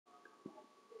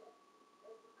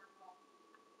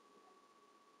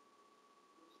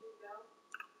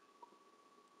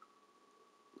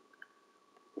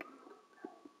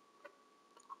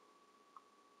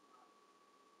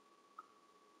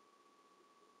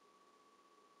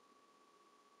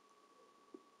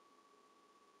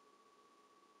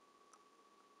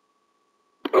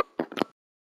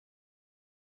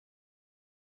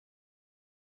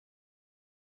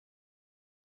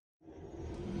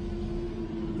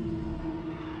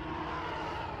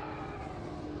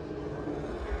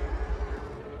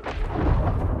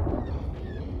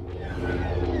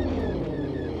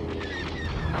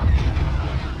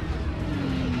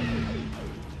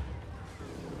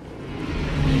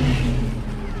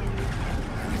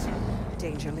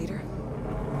Ranger leader.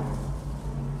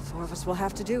 4 of us will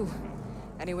have to do.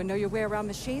 Anyone know your way around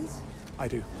machines? I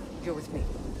do. You're with me.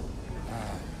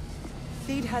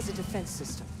 Theed has a defense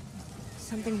system.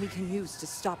 Something we can use to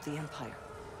stop the Empire.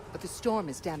 But the storm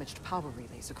has damaged power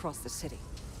relays across the city.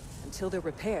 Until they're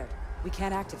repaired, we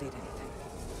can't activate anything.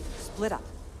 Split up.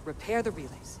 Repair the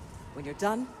relays. When you're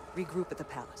done, regroup at the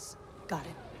palace. Got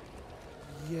it?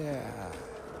 Yeah...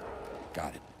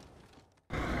 got it.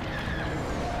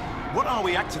 What are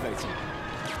we activating?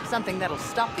 Something that'll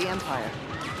stop the Empire.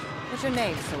 What's your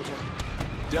name, soldier?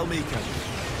 Delmico.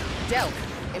 Delk.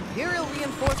 Imperial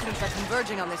reinforcements are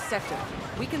converging on this sector.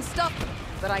 We can stop them,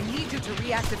 but I need you to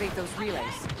reactivate those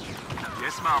relays.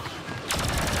 Yes, Mom.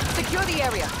 Secure the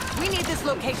area. We need this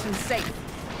location safe.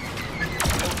 Will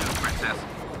do, Princess.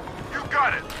 You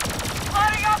got it!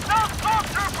 Lighting up those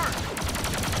stormtroopers!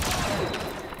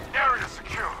 Area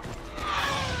secure.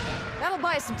 That'll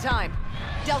buy us some time.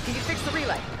 Del, can you fix the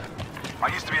relay? I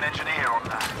used to be an engineer on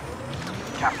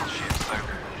capital ships, so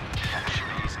yeah, this should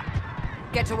be easy.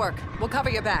 Get to work. We'll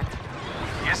cover your back.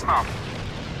 Yes, Mom.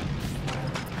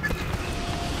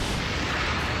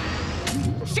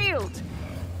 Shield!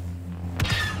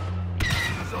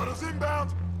 Soda's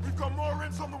inbound. We've got more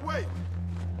rinse on the way.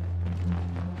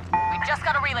 We just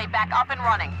got a relay back up and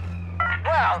running.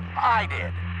 Well, I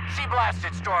did. She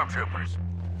blasted stormtroopers.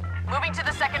 Moving to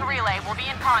the second relay, we'll be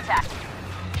in contact.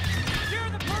 Secure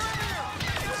the perimeter!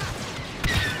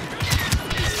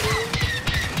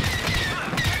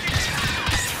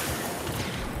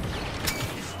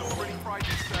 He's already fried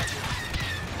this sector.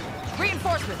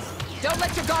 Reinforcements! Don't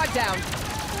let your guard down!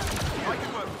 I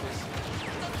can work with this.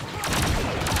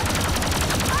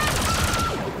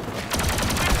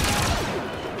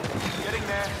 Getting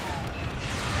there.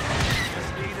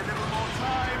 Just need a little more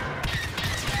time.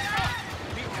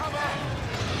 Need cover.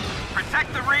 Protect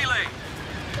the relay!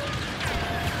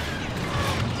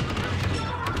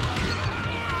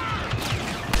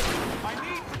 I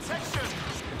need protection.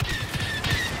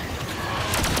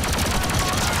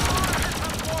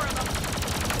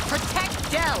 Protect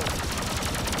Del!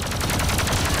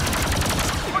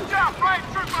 Watch out, Brian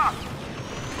Trooper!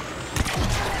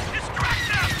 Distract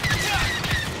them!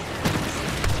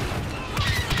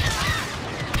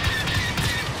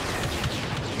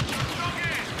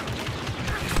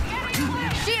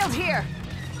 Shield here!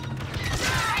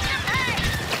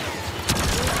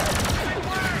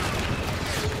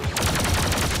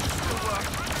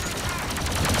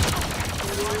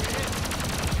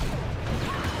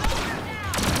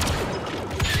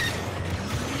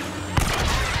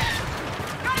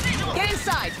 Get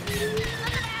inside!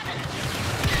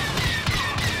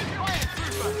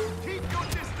 Keep your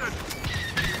distance!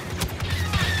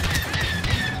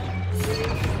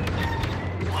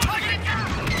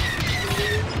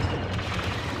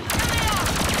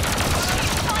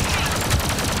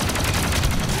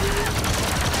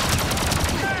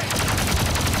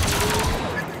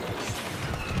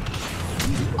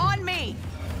 On me!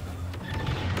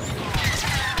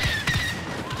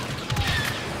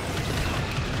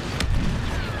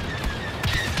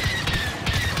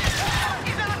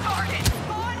 He's on a target!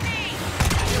 On me!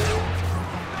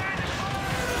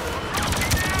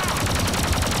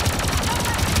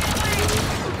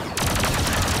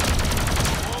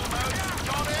 Almost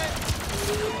got it!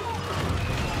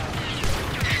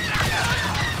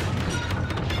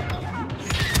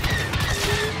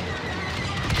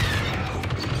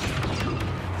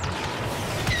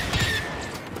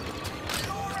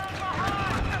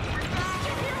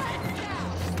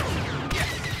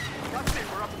 That's it,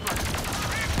 we're up and running.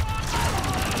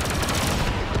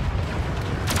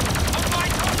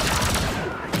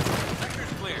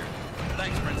 Sector's clear.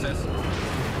 Thanks, Princess.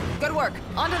 Good work.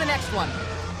 On to the next one.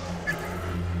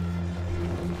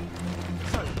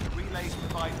 So, the relays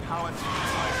provide power to the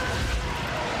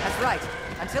That's right.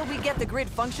 Until we get the grid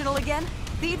functional again,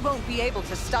 Theed won't be able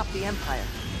to stop the Empire.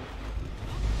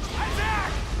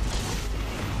 Attack!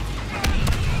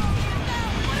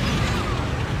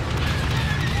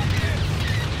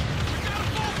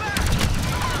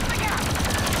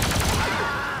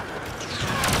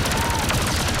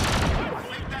 I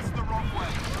think that's the wrong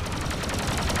way.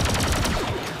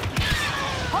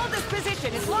 Hold this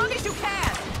position as long as you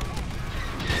can!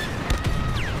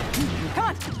 Come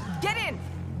on, get in!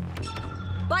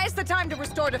 Buy us the time to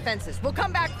restore defenses. We'll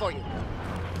come back for you.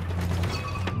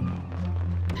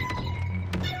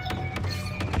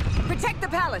 Protect the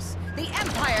palace. The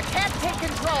Empire can't take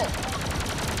control.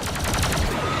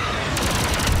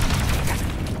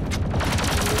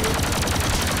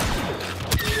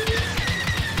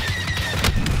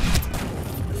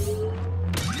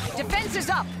 Defense is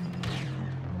up.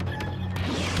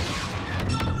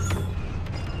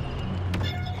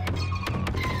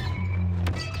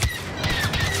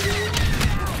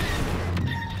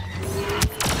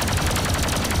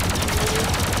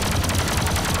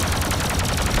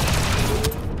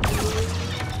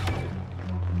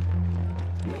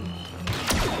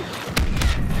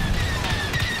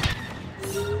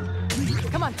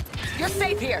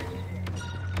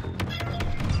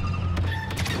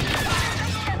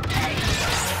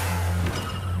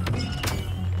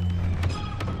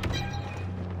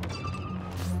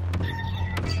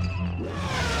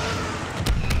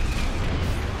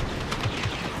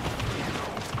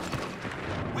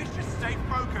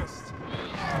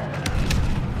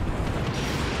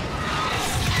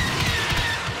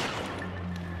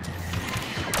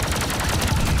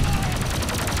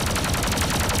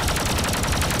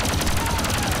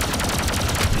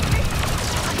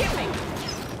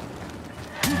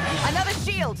 Another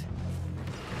shield!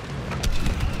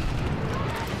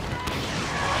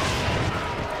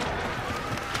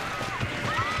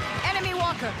 Enemy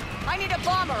walker! I need a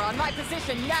bomber on my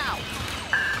position now!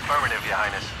 Affirmative, Your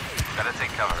Highness. Better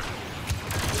take cover.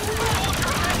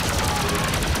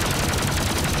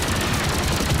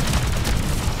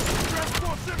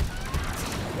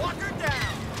 Walker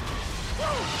down!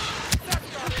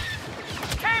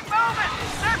 Keep moving!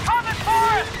 They're coming for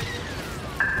us!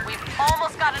 We've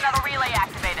almost got another relay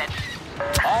activated.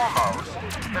 Almost.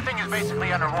 The thing is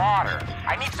basically underwater.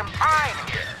 I need some time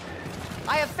here.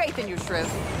 I have faith in you, Shriv.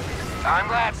 I'm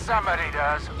glad somebody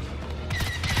does.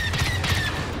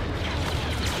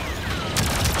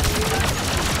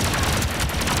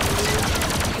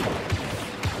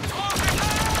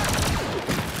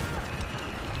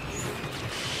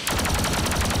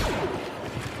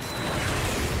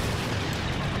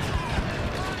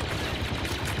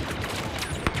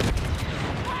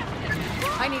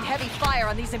 I need heavy fire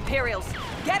on these Imperials.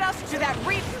 Get us to that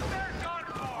reef!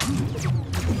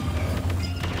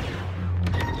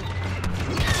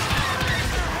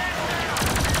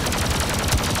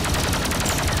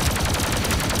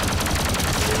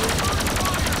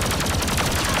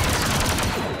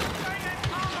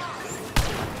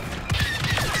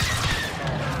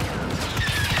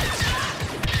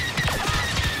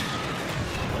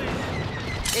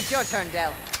 It's your turn,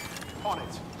 Del. On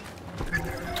it.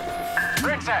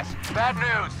 Princess, bad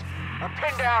news. I'm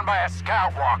pinned down by a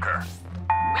scout walker.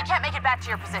 We can't make it back to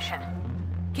your position.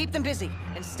 Keep them busy,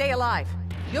 and stay alive.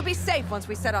 You'll be safe once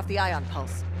we set off the ion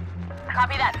pulse.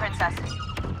 Copy that, Princess.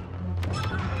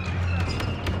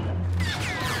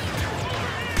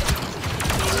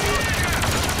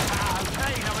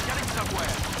 Okay, now we're getting somewhere.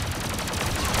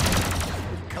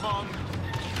 Come on.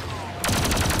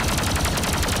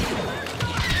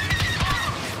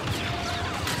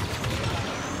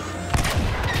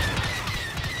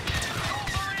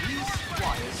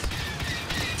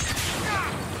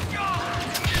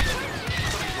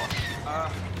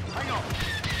 Hang on.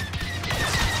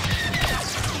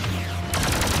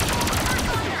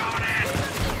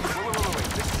 Wait.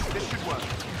 This should work.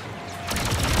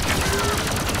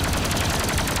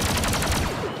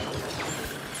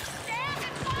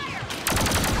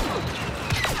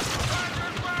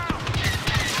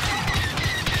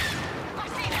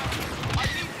 I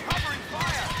need covering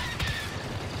fire.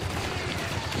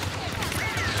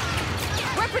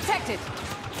 We're protected!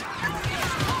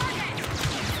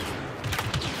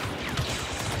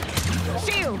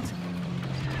 Shield!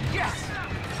 Yes.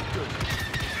 Good.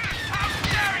 How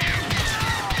dare you!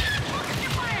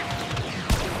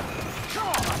 Come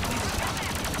on.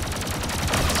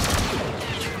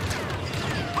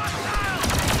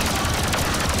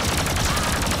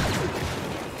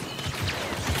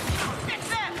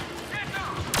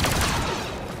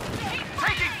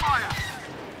 Taking fire!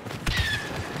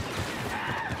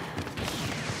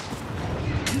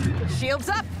 Shields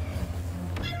up!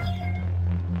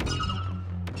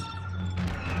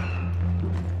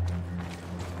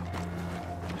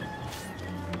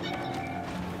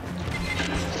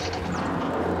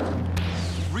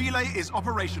 Relay is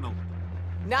operational.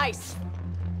 Nice!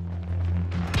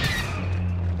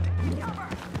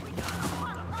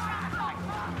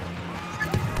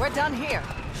 We're done here.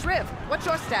 Shriv, what's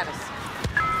your status?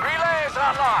 Relay is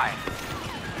online.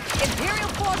 Imperial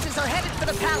forces are headed for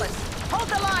the palace. Hold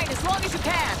the line as long as you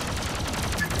can.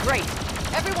 Great.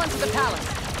 Everyone's at the palace.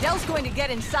 Del's going to get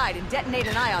inside and detonate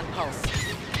an ion pulse.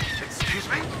 Excuse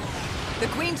me? The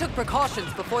Queen took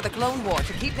precautions before the Clone War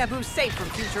to keep Naboo safe from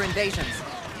future invasions.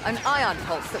 An ion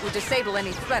pulse that would disable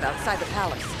any threat outside the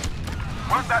palace.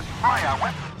 Won't that fry our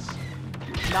weapons?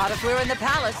 Not if we're in the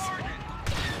palace.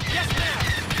 Yes, ma'am.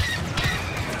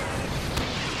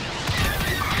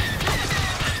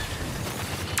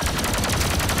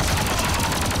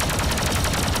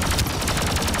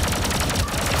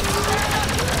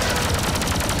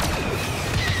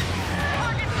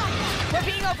 We're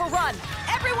being overrun.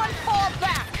 Everyone fall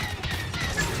back.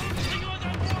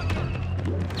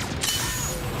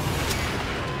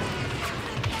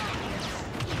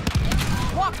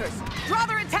 Walkers, draw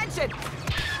their attention!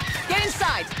 Get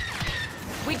inside!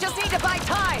 We just need to buy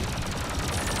time!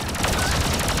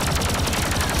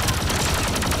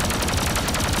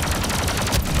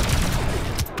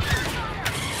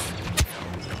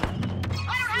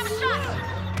 Fire, have a shot!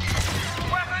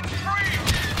 Weapons free!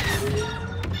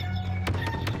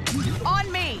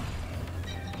 On me!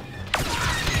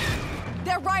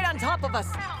 They're right on top of us!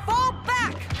 Fall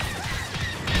back!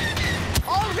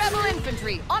 All rebel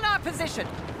infantry, on our position!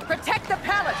 Protect the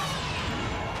palace!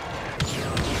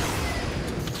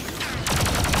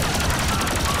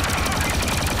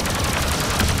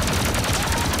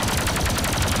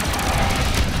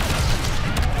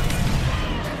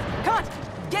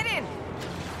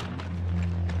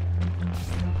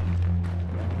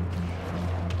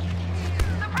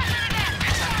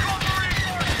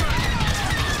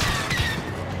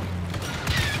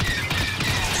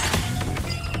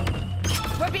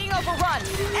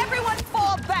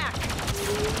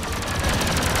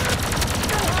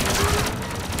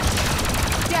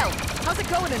 How's it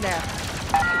going in there?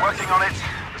 Working on it.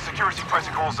 The security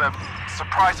protocols are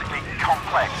surprisingly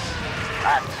complex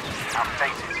and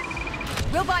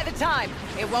outdated. We'll buy the time.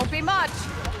 It won't be much.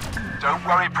 Don't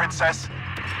worry, Princess.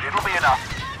 It'll be enough.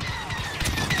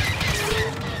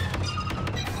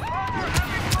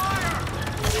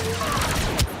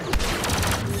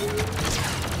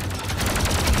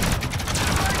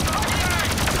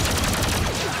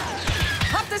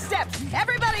 Up the steps!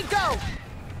 Everybody go!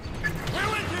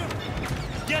 We're with you!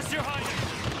 Yes, Your Highness!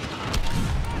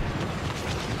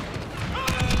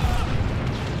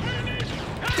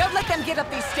 Don't let them get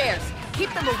up these stairs.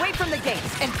 Keep them away from the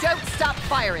gates, and don't stop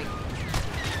firing.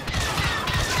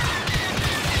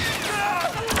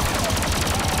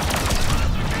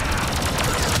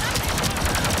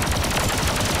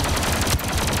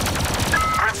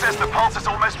 Princess, the pulse is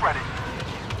almost ready.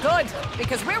 Good,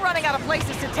 because we're running out of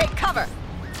places to take cover.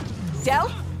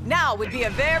 Del, now would be a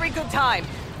very good time.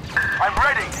 I'm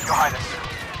ready, Your Highness.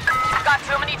 We've got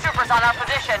too many troopers on our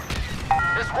position.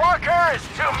 This walker is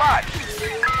too much.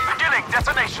 Beginning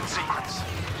detonation sequence.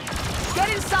 Get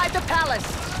inside the palace.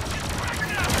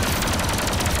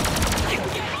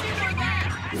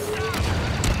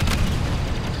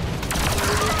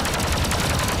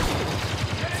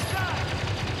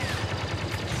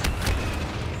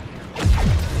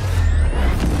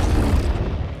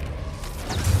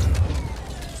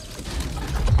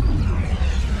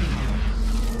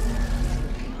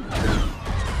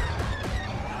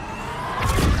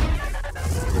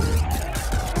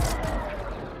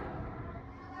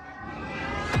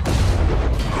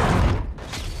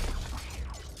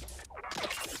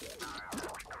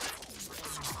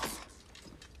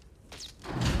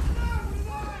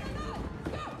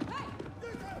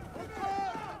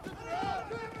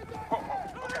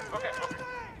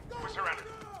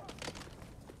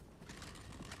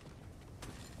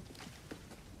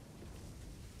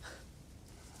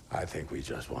 I think we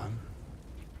just won.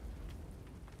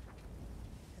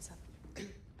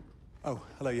 Oh,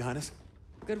 hello, Your Highness.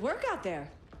 Good work out there.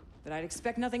 But I'd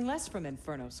expect nothing less from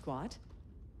Inferno Squad.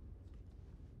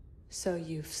 So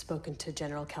you've spoken to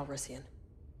General Calrissian?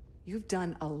 You've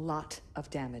done a lot of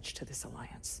damage to this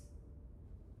alliance.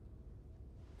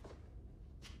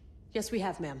 Yes, we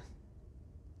have, ma'am.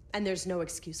 And there's no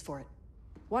excuse for it.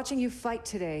 Watching you fight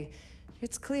today,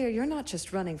 it's clear you're not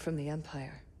just running from the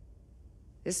Empire.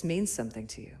 This means something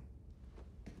to you.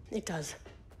 It does.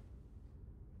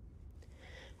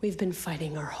 We've been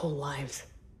fighting our whole lives.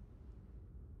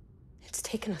 It's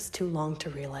taken us too long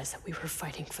to realize that we were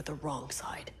fighting for the wrong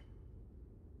side.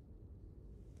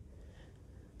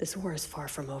 This war is far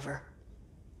from over.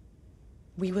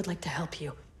 We would like to help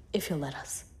you, if you'll let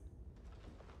us.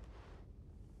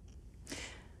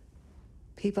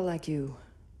 People like you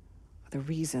are the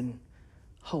reason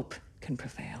hope can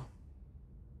prevail.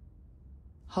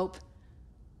 Hope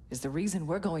is the reason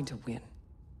we're going to win.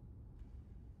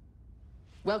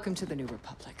 Welcome to the New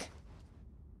Republic.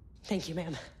 Thank you,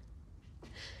 ma'am.